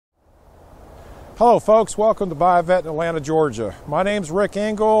Hello folks, welcome to Buy a Vet in Atlanta, Georgia. My name's Rick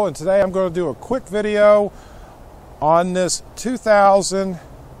Engel and today I'm going to do a quick video on this 2000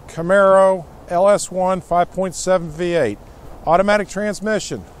 Camaro LS1 5.7 V8. Automatic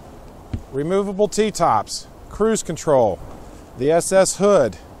transmission, removable T-tops, cruise control, the SS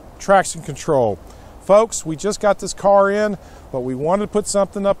hood, traction control. Folks, we just got this car in, but we wanted to put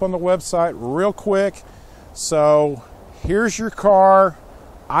something up on the website real quick. So here's your car.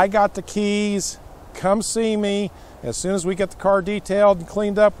 I got the keys. Come see me. As soon as we get the car detailed and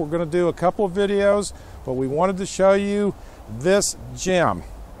cleaned up, we're going to do a couple of videos, but we wanted to show you this gem.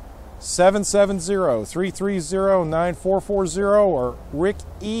 770-330-9440 or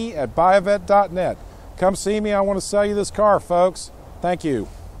ricke@buyavet.net. Come see me. I want to sell you this car, folks. Thank you.